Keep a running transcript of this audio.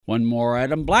One more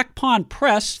item. Black Pond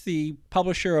Press, the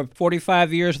publisher of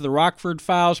 45 Years of the Rockford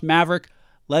Files, Maverick,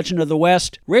 Legend of the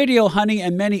West, Radio Honey,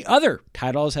 and many other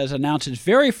titles, has announced its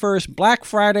very first Black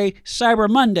Friday Cyber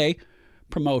Monday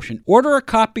promotion. Order a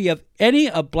copy of any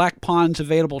of Black Pond's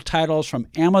available titles from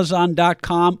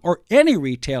Amazon.com or any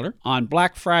retailer on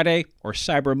Black Friday or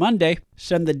Cyber Monday.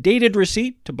 Send the dated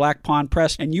receipt to Black Pond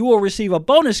Press and you will receive a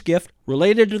bonus gift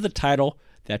related to the title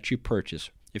that you purchase.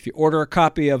 If you order a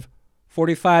copy of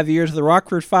 45 Years of the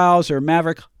Rockford Files or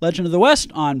Maverick, Legend of the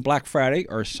West on Black Friday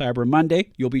or Cyber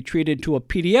Monday, you'll be treated to a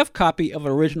PDF copy of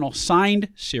an original signed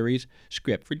series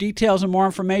script. For details and more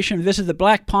information, visit the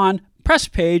Black Pond Press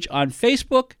page on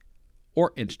Facebook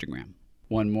or Instagram.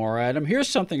 One more item. Here's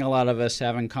something a lot of us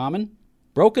have in common.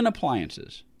 Broken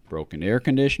appliances. Broken air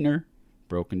conditioner,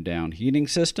 broken down heating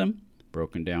system,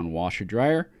 broken down washer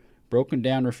dryer, broken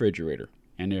down refrigerator.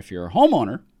 And if you're a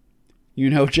homeowner, you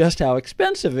know just how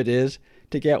expensive it is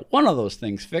to get one of those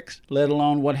things fixed, let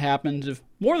alone what happens if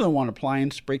more than one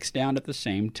appliance breaks down at the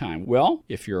same time. Well,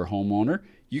 if you're a homeowner,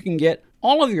 you can get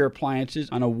all of your appliances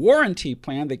on a warranty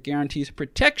plan that guarantees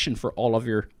protection for all of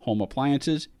your home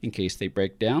appliances in case they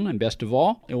break down. And best of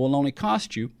all, it will only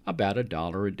cost you about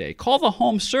 $1 a day. Call the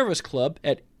Home Service Club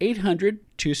at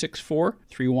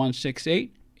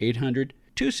 800-264-3168,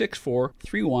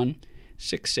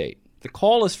 800-264-3168. The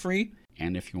call is free,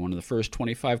 and if you're one of the first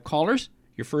 25 callers,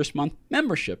 your first month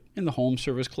membership in the Home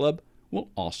Service Club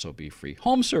will also be free.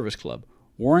 Home Service Club,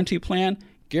 warranty plan,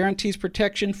 guarantees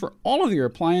protection for all of your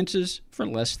appliances for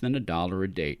less than $1 a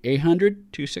day.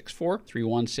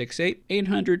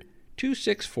 800-264-3168,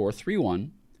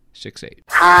 800-264-3168.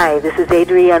 Hi, this is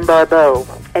Adrienne Barbeau,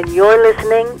 and you're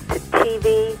listening to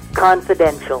TV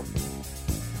Confidential.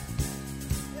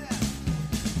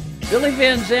 Billy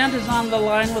Van Zandt is on the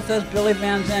line with us. Billy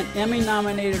Van Zandt,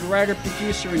 Emmy-nominated writer,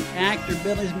 producer, and actor.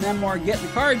 Billy's memoir, Get in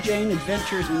the Car, Jane,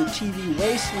 Adventures in the TV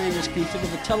Wasteland, is considered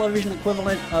the television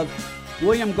equivalent of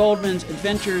William Goldman's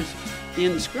Adventures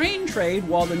in the Screen Trade,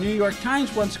 while the New York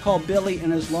Times once called Billy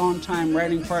and his longtime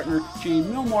writing partner, Jane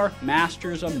Millmore,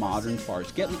 masters of modern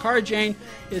farce. Get in the Car, Jane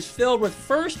is filled with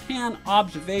first-hand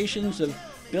observations of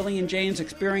Billy and Jane's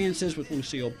experiences with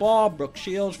Lucille Ball, Brooke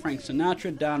Shields, Frank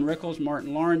Sinatra, Don Rickles,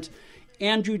 Martin Lawrence,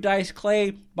 Andrew Dice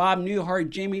Clay, Bob Newhart,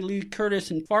 Jamie Lee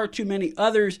Curtis, and far too many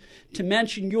others to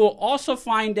mention. You will also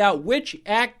find out which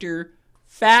actor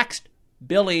faxed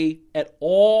Billy at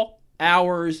all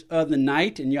hours of the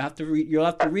night, and you'll have to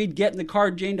read Get in the Car,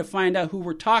 Jane to find out who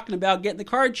we're talking about. Get in the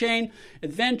Car, Jane,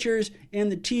 Adventures in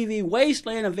the TV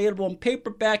Wasteland, available in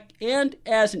paperback and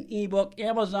as an ebook,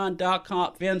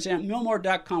 Amazon.com,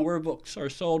 VanZandtMillmore.com, where books are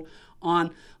sold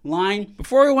online.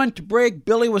 Before we went to break,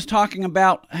 Billy was talking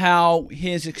about how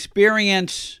his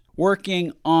experience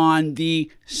working on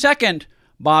the second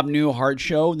Bob Newhart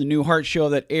show, the Newhart show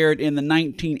that aired in the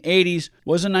 1980s,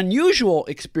 was an unusual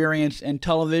experience in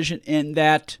television in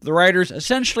that the writers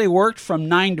essentially worked from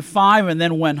 9 to 5 and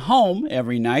then went home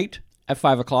every night at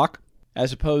 5 o'clock,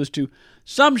 as opposed to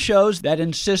some shows that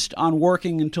insist on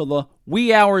working until the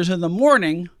wee hours of the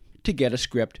morning to get a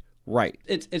script right.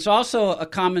 It's also a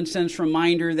common sense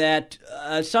reminder that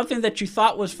something that you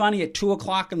thought was funny at 2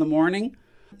 o'clock in the morning,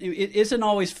 it isn't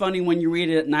always funny when you read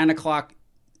it at 9 o'clock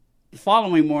the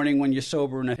following morning when you're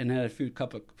sober and had a few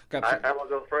cups of I will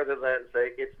go further than that and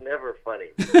say it's never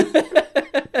funny.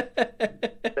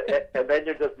 And then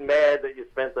you're just mad that you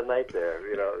spent the night there,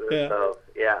 you know. Yeah. So,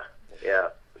 yeah.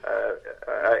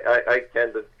 I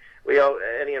tend to,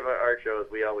 any of our shows,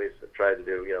 we always try to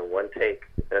do, one take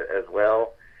as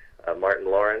well.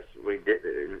 Martin Lawrence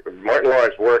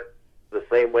worked the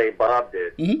same way Bob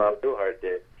did, Bob Newhart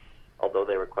did, although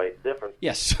they were quite different.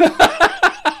 Yes.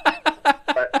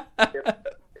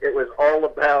 It was all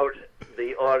about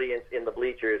the audience in the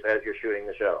bleachers as you're shooting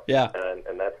the show. Yeah.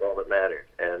 And that's all that mattered.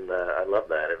 And I love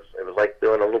that. It was like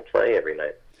doing a little play every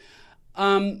night.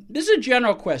 This is a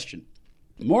general question.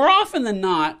 More often than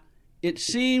not, it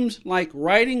seems like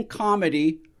writing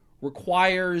comedy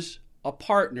requires a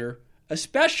partner,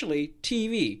 especially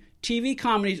TV. TV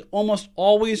comedies almost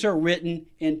always are written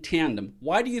in tandem.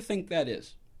 Why do you think that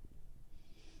is?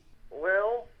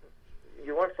 Well,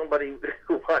 you want somebody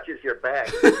who watches your back.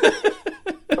 so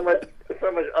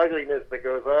much ugliness that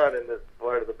goes on in this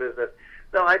part of the business.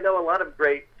 No, I know a lot of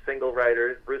great single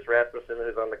writers. Bruce Rasmussen,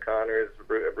 who's on the Conners,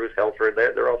 Bruce Helford,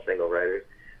 they're all single writers.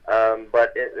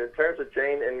 But in terms of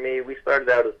Jane and me, we started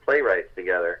out as playwrights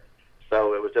together.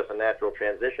 So it was just a natural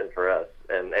transition for us.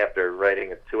 And after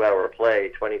writing a 2-hour play,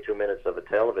 22 minutes of a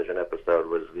television episode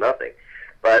was nothing.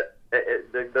 But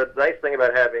the nice thing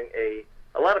about having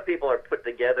a lot of people are put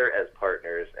together as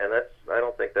partners, and I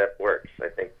don't think that works. I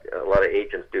think a lot of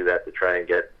agents do that to try and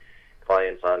get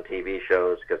clients on TV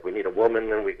shows because we need a woman,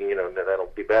 and we can,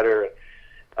 that'll be better.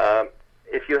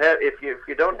 If you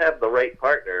don't have the right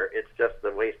partner, it's just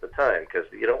a waste of time because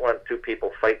you don't want two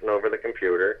people fighting over the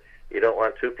computer. You don't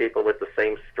want two people with the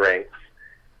same strengths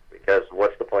because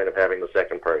what's the point of having the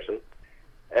second person?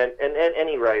 And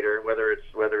any writer, whether it's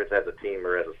as a team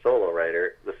or as a solo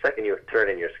writer, the second you turn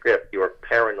in your script, you are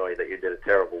paranoid that you did a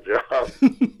terrible job.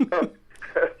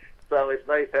 So it's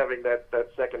nice having that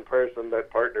second person, that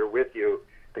partner with you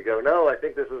to go, no, I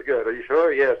think this is good. Are you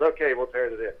sure? Yes. Okay, we'll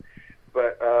turn it in.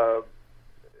 But,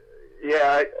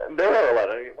 there are a lot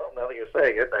of, now that you're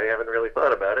saying it, I haven't really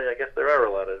thought about it. I guess there are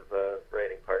a lot of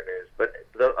writing partners. But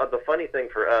the funny thing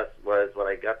for us was when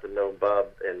I got to know Bob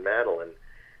and Madeline,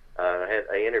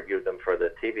 I interviewed them for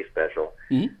the TV special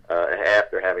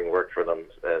after having worked for them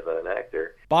as an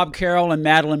actor. Bob Carroll and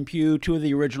Madeline Pugh, two of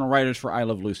the original writers for I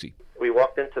Love Lucy. We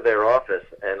walked into their office,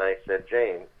 and I said,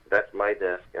 Jane, that's my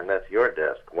desk, and that's your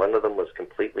desk. One of them was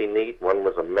completely neat. One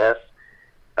was a mess.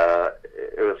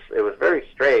 It was very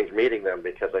strange meeting them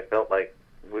because I felt like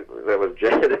there was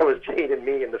Jane and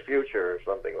me in the future or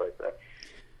something like that.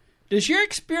 Does your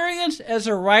experience as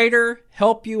a writer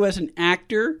help you as an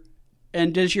actor?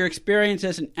 And does your experience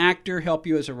as an actor help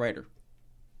you as a writer?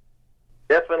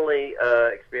 Definitely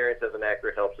experience as an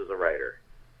actor helps as a writer.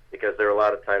 Because there are a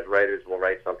lot of times writers will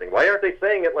write something. Why aren't they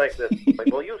saying it like this?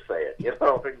 Like, well, you say it. Get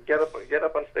up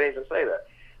on stage and say that.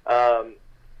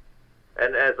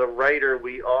 And as a writer,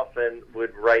 we often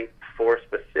would write for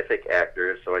specific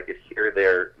actors, so I could hear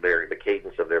the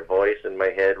cadence of their voice in my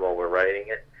head while we're writing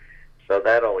it. So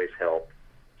that always helped.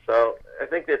 So I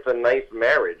think it's a nice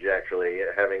marriage, actually,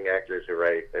 having actors who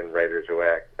write and writers who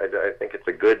act. I think it's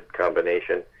a good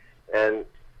combination. And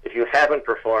if you haven't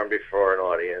performed before an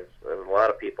audience, a lot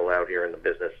of people out here in the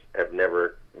business have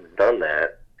never done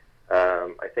that.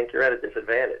 I think you're at a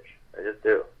disadvantage. I just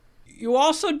do. You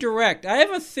also direct. I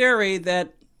have a theory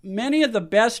that many of the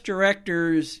best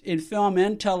directors in film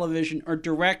and television are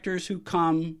directors who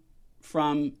come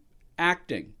from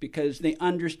acting because they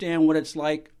understand what it's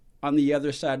like on the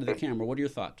other side of the camera. What are your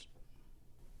thoughts?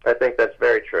 I think that's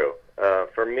very true.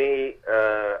 For me,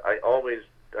 I always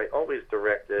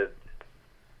directed.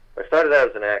 I started out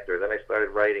as an actor, then I started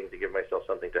writing to give myself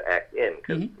something to act in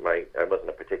because I wasn't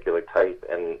a particular type,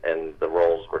 and the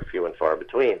roles were few and far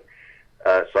between.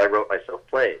 So I wrote myself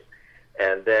plays,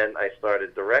 and then I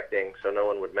started directing so no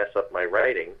one would mess up my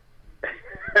writing,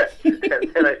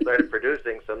 and then I started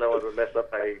producing so no one would mess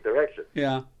up my direction.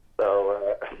 Yeah.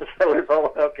 So it's all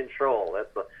about control.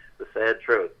 That's the sad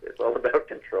truth. It's all about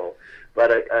control.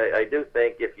 But I do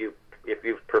think if you've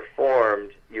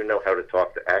performed, you know how to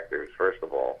talk to actors, first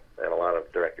of all, and a lot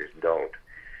of directors don't.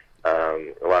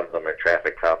 A lot of them are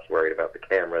traffic cops worried about the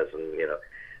cameras, and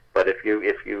But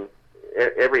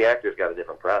every actor's got a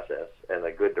different process, and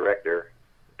a good director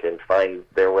can find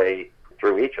their way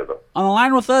through each of them. On the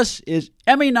line with us is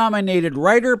Emmy-nominated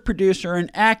writer, producer,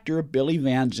 and actor Billy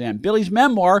Van Zandt. Billy's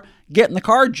memoir, Get in the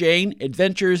Car, Jane,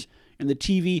 Adventures in the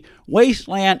TV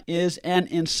Wasteland, is an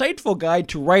insightful guide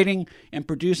to writing and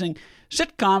producing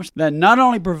sitcoms that not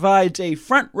only provides a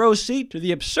front row seat to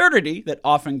the absurdity that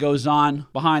often goes on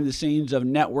behind the scenes of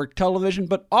network television,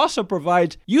 but also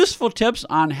provides useful tips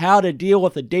on how to deal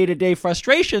with the day-to-day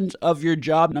frustrations of your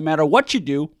job, no matter what you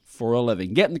do for a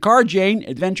living. Get in the Car, Jane,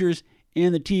 Adventures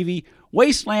in the TV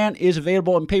Wasteland is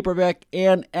available in paperback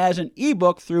and as an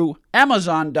ebook through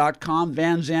Amazon.com,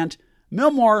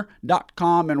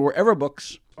 VanZandtMemoir.com, and wherever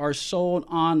books are sold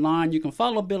online. You can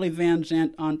follow Billy Van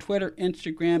Zandt on Twitter,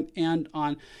 Instagram, and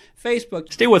on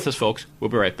Facebook. Stay with us, folks. We'll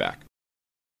be right back.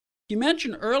 You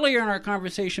mentioned earlier in our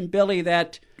conversation, Billy,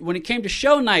 that when it came to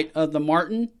show night of the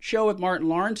Martin show with Martin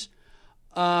Lawrence,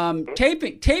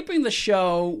 taping the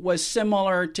show was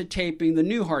similar to taping the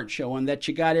Newhart show, and that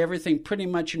you got everything pretty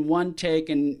much in one take,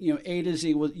 and A to Z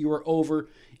you were over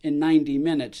in 90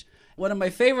 minutes. One of my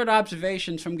favorite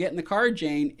observations from Get in the Car,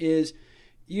 Jane, is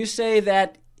you say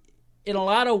that in a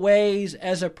lot of ways,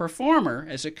 as a performer,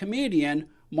 as a comedian,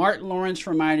 Martin Lawrence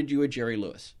reminded you of Jerry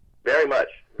Lewis. Very much,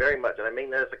 and I mean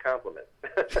that as a compliment.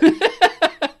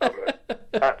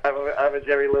 I'm a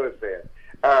Jerry Lewis fan.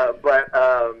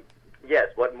 Yes,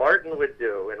 what Martin would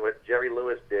do and what Jerry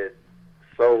Lewis did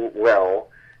so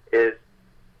well is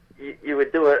you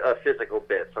would do a physical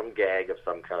bit, some gag of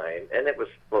some kind, and it was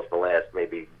supposed to last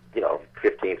maybe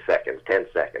 15 seconds, 10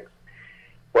 seconds.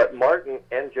 What Martin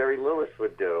and Jerry Lewis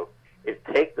would do is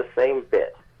take the same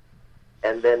bit,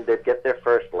 and then they'd get their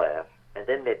first laugh, and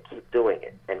then they'd keep doing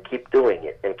it, and keep doing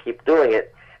it, and keep doing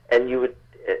it, and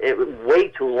it was way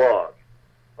too long.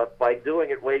 But by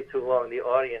doing it way too long, the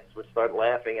audience would start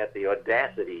laughing at the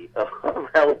audacity of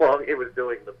how long he was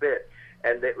doing the bit,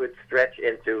 and it would stretch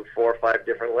into 4 or 5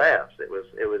 different laughs. It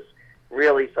was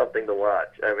really something to watch.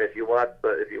 I mean, if you watch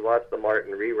the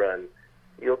Martin rerun,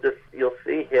 you'll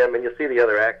see him and you'll see the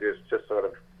other actors just sort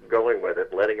of going with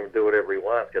it, letting him do whatever he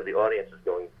wants because the audience is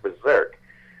going berserk.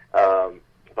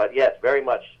 But yes, very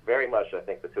much. I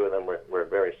think the two of them were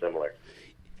very similar.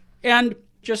 And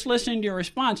just listening to your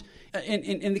response,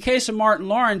 in the case of Martin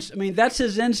Lawrence, I mean, that's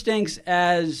his instincts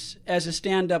as a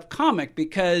stand-up comic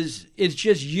because it's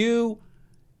just you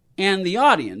and the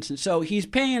audience. And so he's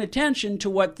paying attention to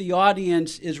what the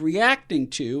audience is reacting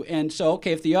to. And so,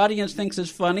 okay, if the audience thinks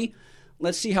it's funny,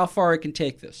 let's see how far it can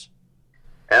take this.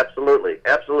 Absolutely.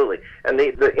 And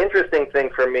the interesting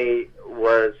thing for me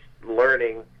was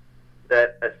learning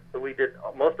that we did,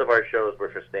 most of our shows were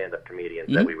for stand-up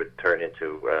comedians that we would turn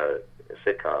into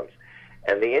sitcoms.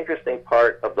 And the interesting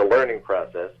part of the learning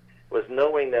process was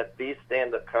knowing that these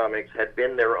stand-up comics had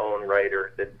been their own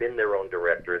writer, they'd been their own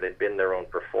director, they'd been their own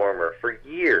performer for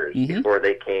years before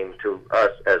they came to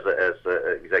us as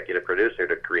an executive producer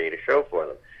to create a show for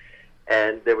them.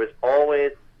 And there was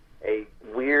always a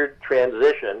weird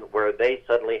transition where they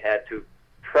suddenly had to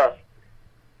trust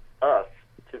us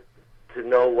to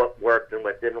know what worked and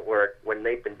what didn't work when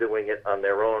they've been doing it on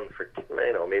their own for,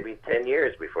 maybe 10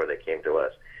 years before they came to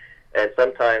us. And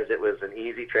sometimes it was an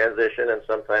easy transition, and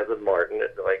sometimes with Martin,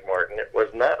 it was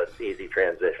not an easy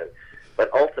transition.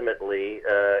 But ultimately,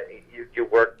 you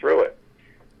work through it.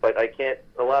 But I can't.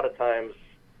 A lot of times,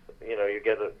 you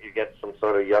get some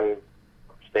sort of young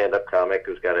stand-up comic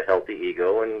who's got a healthy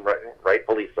ego, and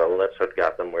rightfully so. That's what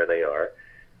got them where they are.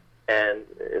 And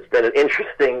it's been an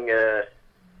interesting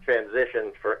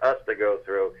transition for us to go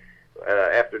through.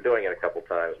 After doing it a couple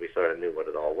times, we sort of knew what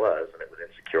it all was, and it was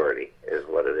insecurity is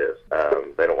what it is.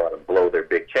 They don't want to blow their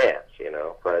big chance,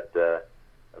 but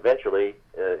eventually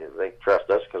they trust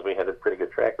us because we had a pretty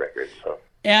good track record. So.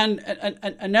 And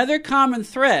another common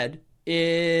thread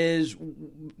is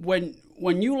when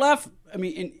you left, I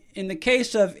mean, in the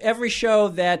case of every show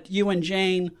that you and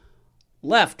Jane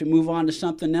left to move on to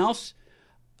something else,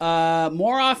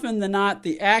 more often than not,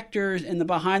 the actors and the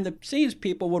behind-the-scenes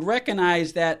people would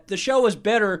recognize that the show was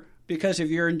better because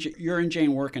of your and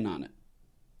Jane working on it.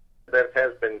 That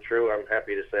has been true, I'm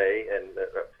happy to say, and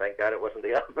thank God it wasn't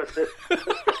the opposite.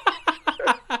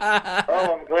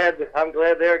 I'm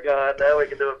glad they're gone. Now we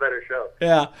can do a better show.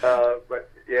 Yeah. But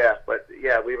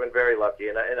we've been very lucky,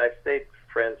 and I've stayed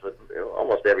friends with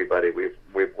almost everybody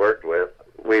we've worked with.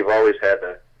 We've always had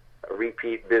a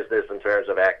repeat business in terms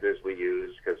of actors we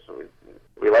use because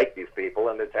we like these people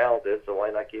and they're talented, so why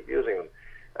not keep using them?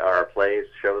 Our plays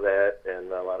show that, and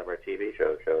a lot of our TV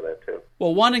shows show that too.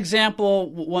 Well, one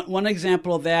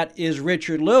example of that is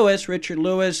Richard Lewis. Richard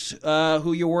Lewis,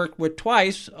 who you worked with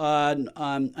twice on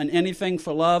Anything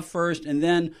for Love first, and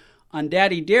then on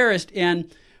Daddy Dearest.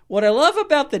 And what I love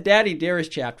about the Daddy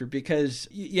Dearest chapter, because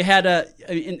you had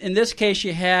in this case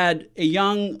you had a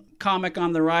young comic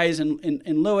on the rise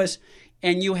in Lewis,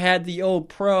 and you had the old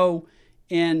pro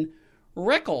in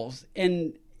Rickles,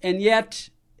 and yet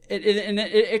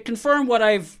it confirmed what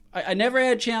I never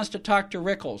had a chance to talk to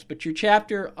Rickles, but your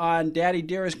chapter on Daddy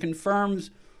Dearest confirms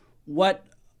what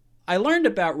I learned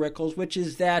about Rickles, which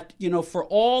is that for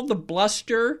all the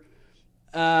bluster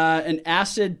and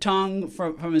acid tongue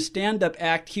from a stand-up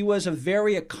act, he was a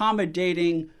very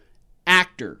accommodating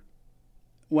actor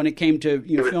when it came to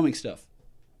filming stuff.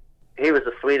 He was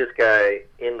the sweetest guy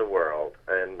in the world,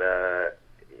 and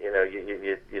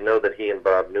you know that he and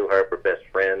Bob Newhart were best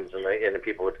friends, and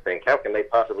people would think, how can they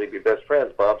possibly be best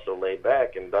friends? Bob's so laid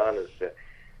back, and Don is.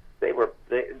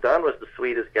 Don was the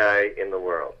sweetest guy in the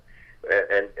world,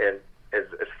 and as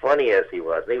funny as he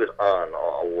was on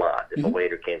a lot. If a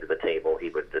waiter came to the table, he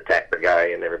would attack the guy,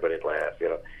 and everybody'd laugh,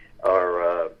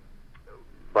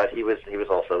 But he was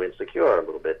also insecure a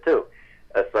little bit too.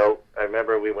 So I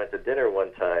remember we went to dinner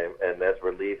one time, and as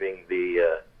we're leaving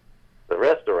the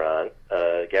restaurant,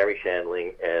 Gary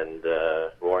Shandling and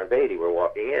Warren Beatty were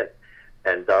walking in,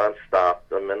 and Don stopped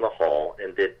them in the hall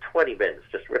and did 20 minutes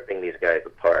just ripping these guys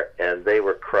apart, and they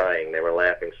were crying. They were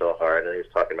laughing so hard, and he was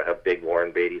talking about how big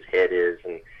Warren Beatty's head is,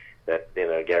 and that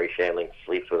Gary Shandling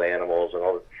sleeps with animals, and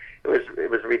all this. It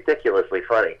was ridiculously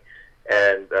funny.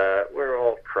 And we're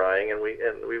all crying, and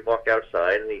we walk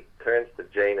outside, and he turns to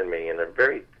Jane and me in a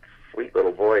very sweet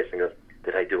little voice and goes,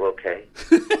 "Did I do okay?"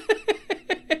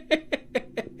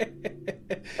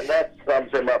 And that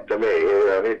sums him up to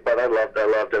me. But I loved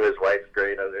him. His wife's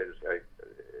great.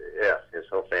 His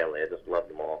whole family. I just loved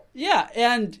them all. Yeah,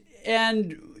 and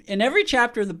in every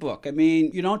chapter of the book, I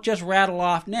mean, you don't just rattle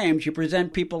off names. You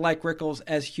present people like Rickles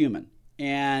as human.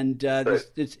 And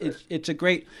it's a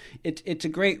great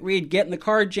read. Get in the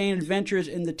Car, Jane: Adventures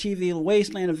in the TV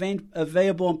Wasteland,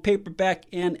 available in paperback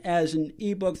and as an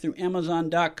ebook through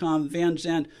Amazon.com, Van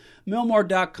Zandt,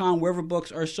 Millmore.com, wherever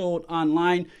books are sold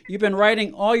online. You've been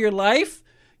writing all your life.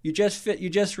 You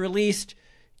just released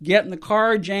Get in the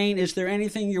Car, Jane. Is there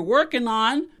anything you're working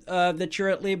on that you're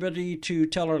at liberty to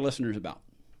tell our listeners about?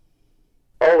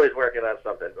 Always working on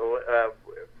something.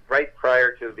 Right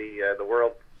prior to the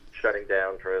world shutting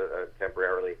down for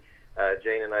temporarily,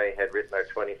 Jane and I had written our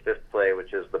 25th play,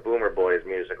 which is the Boomer Boys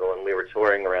musical, and we were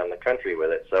touring around the country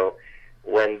with it. So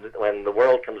when the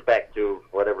world comes back to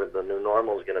whatever the new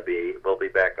normal is going to be, I'll be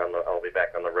back on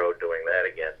the road doing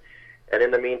that again. And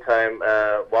in the meantime,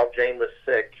 while Jane was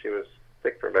sick, she was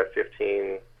sick for about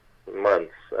 15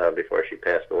 months before she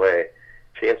passed away.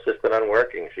 She insisted on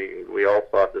working. We all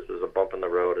thought this was a bump in the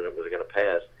road and it was going to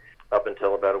pass, up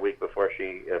until about a week before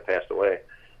she passed away.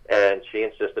 And she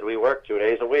insisted we work 2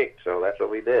 days a week, so that's what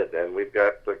we did. And we've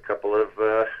got a couple of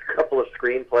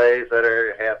screenplays that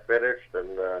are half finished,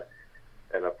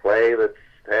 and a play that's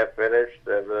half finished,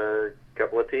 and a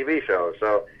couple of TV shows.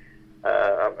 So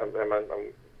I'm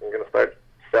going to start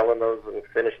selling those and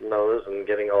finishing those and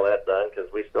getting all that done,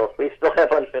 because we still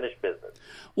have unfinished business.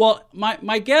 Well,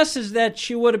 my guess is that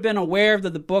she would have been aware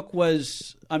that the book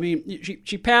was. I mean,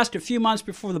 she passed a few months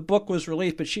before the book was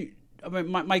released, but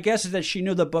my guess is that she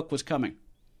knew the book was coming.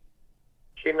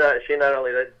 She not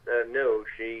only knew,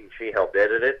 she helped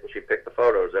edit it, and she picked the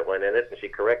photos that went in it, and she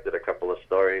corrected a couple of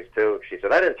stories too. She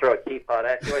said, "I didn't throw a teapot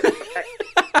at you." I said,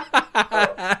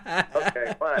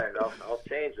 "Okay, fine, I'll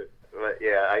change it." But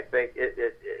yeah, I think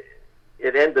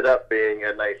it ended up being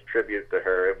a nice tribute to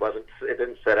her. It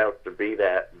didn't set out to be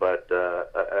that, but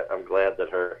I'm glad that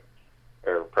her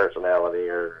personality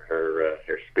or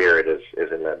her spirit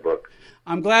is in that book.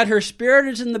 I'm glad her spirit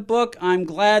is in the book. I'm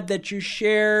glad that you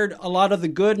shared a lot of the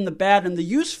good and the bad and the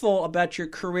useful about your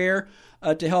career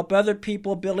to help other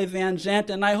people, Billy Van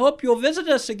Zandt. And I hope you'll visit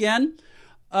us again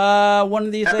one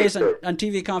of these days on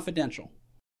TV Confidential.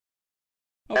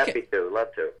 Okay. Happy to.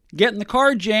 Love to. Get in the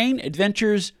Car, Jane: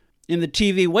 Adventures in the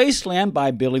TV Wasteland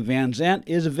by Billy Van Zandt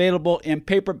is available in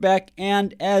paperback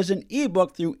and as an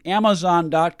ebook through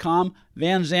Amazon.com,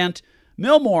 Van Zandt,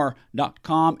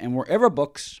 Millmore.com, and wherever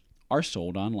books are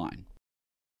sold online.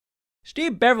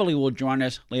 Steve Beverly will join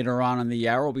us later on in the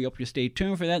hour. We hope you stay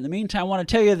tuned for that. In the meantime, I want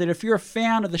to tell you that if you're a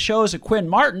fan of the shows of Quinn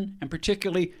Martin, and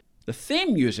particularly the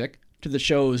theme music to the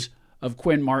shows of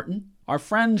Quinn Martin, our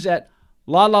friends at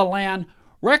La La Land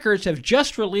Records have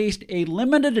just released a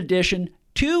limited edition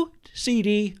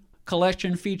 2-CD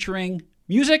collection featuring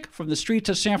music from the streets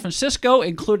of San Francisco,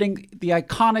 including the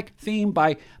iconic theme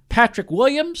by Patrick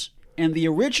Williams and the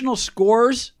original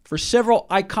scores for several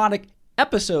iconic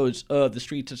episodes of the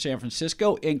streets of San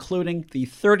Francisco, including the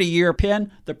 30-Year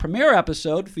Pin, the premiere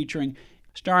episode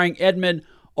starring Edmund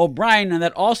O'Brien, and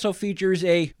that also features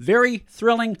a very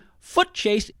thrilling foot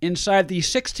chase inside the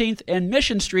 16th and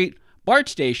Mission Street BART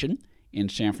station in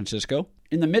San Francisco.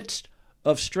 In the Midst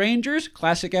of Strangers,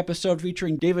 classic episode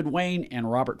featuring David Wayne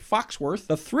and Robert Foxworth.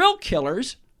 The Thrill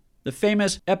Killers, the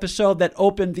famous episode that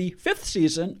opened the 5th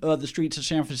season of The Streets of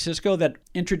San Francisco that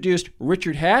introduced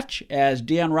Richard Hatch as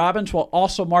Dan Robbins, while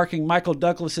also marking Michael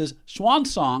Douglas's swan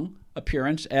song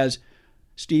appearance as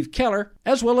Steve Keller,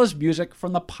 as well as music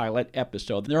from the pilot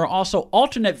episode. There are also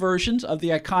alternate versions of the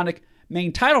iconic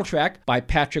main title track by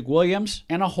Patrick Williams,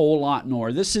 and a whole lot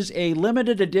more. This is a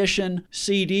limited edition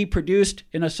CD produced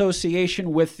in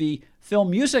association with the Film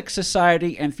Music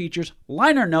Society and features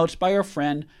liner notes by our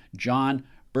friend John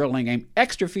Burlingame.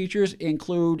 Extra features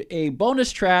include a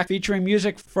bonus track featuring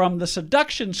music from The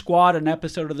Seduction Squad, an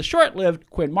episode of the short-lived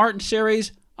Quinn Martin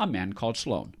series, A Man Called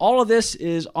Sloan. All of this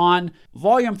is on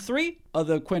Volume 3 of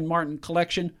the Quinn Martin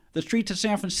collection, The Streets of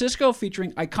San Francisco,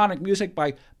 featuring iconic music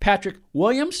by Patrick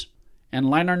Williams and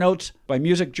liner notes by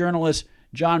music journalist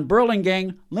John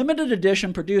Burlingame. Limited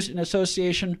edition produced in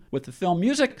association with the Film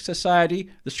Music Society,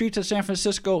 The Streets of San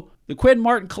Francisco, the Quinn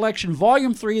Martin Collection,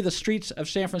 Volume 3, The Streets of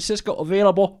San Francisco,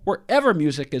 available wherever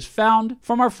music is found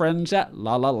from our friends at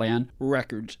La La Land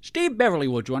Records. Steve Beverly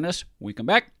will join us when we come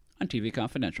back on TV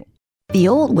Confidential. The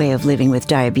old way of living with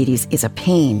diabetes is a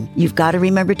pain. You've got to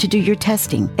remember to do your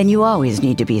testing, and you always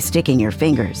need to be sticking your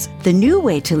fingers. The new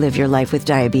way to live your life with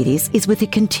diabetes is with a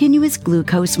continuous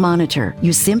glucose monitor.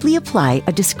 You simply apply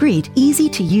a discreet,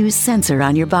 easy-to-use sensor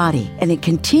on your body, and it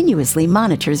continuously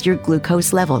monitors your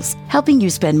glucose levels, helping you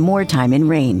spend more time in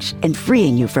range and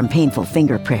freeing you from painful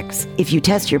finger pricks. If you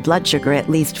test your blood sugar at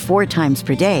least 4 times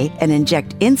per day and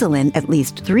inject insulin at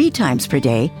least 3 times per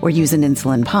day, or use an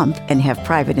insulin pump and have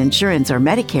private insurance or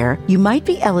Medicare, you might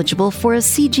be eligible for a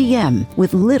CGM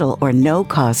with little or no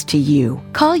cost to you.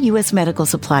 Call U.S. Medical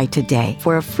Supply today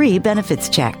for a free benefits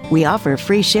check. We offer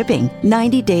free shipping,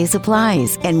 90-day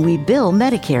supplies, and we bill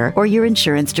Medicare or your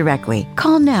insurance directly.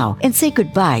 Call now and say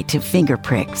goodbye to finger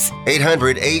pricks.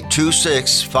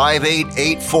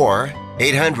 800-826-5884.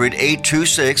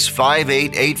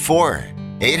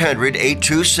 800-826-5884.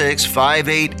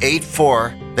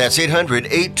 800-826-5884. That's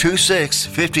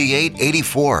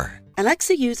 800-826-5884.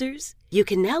 Alexa users, you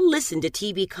can now listen to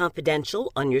TV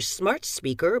Confidential on your smart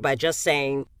speaker by just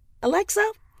saying,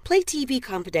 "Alexa, play TV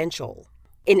Confidential."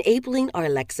 Enabling our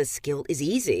Alexa skill is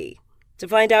easy. To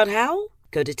find out how,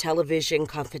 go to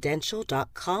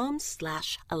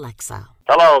televisionconfidential.com/Alexa.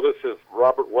 Hello, this is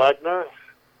Robert Wagner,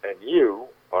 and you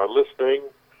are listening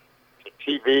to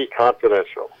TV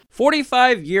Confidential.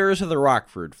 45 Years of the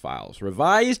Rockford Files,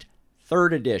 revised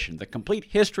 3rd edition. The complete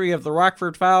history of the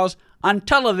Rockford Files on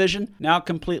television, now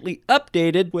completely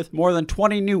updated with more than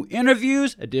 20 new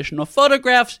interviews, additional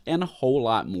photographs, and a whole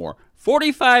lot more.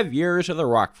 45 Years of the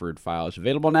Rockford Files,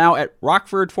 available now at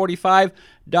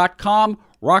rockford45.com,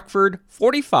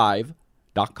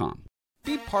 rockford45.com.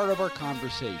 Be part of our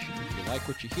conversation. If you like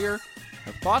what you hear,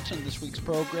 have thoughts on this week's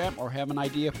program, or have an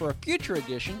idea for a future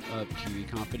edition of TV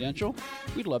Confidential,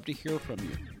 we'd love to hear from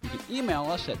you. You can email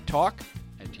us at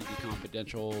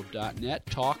talk@tvconfidential.net,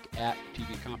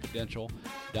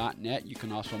 talk@tvconfidential.net. You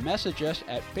can also message us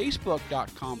at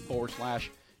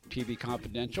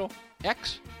facebook.com/tvconfidential,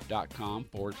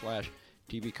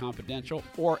 x.com/tvconfidential,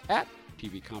 or at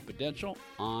TV Confidential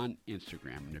on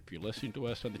Instagram. And if you're listening to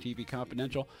us on the TV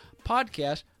Confidential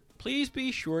podcast, please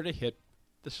be sure to hit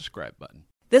the subscribe button.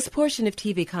 This portion of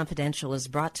TV Confidential is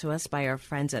brought to us by our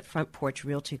friends at Front Porch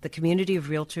Realty, the community of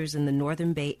realtors in the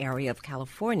Northern Bay area of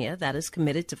California that is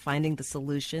committed to finding the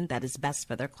solution that is best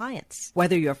for their clients.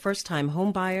 Whether you're a first-time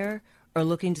home buyer or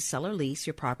looking to sell or lease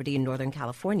your property in Northern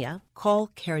California, call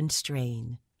Karen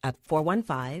Strain at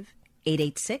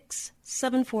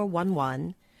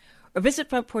 415-886-7411 or visit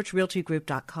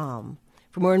frontporchrealtygroup.com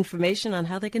for more information on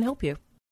how they can help you.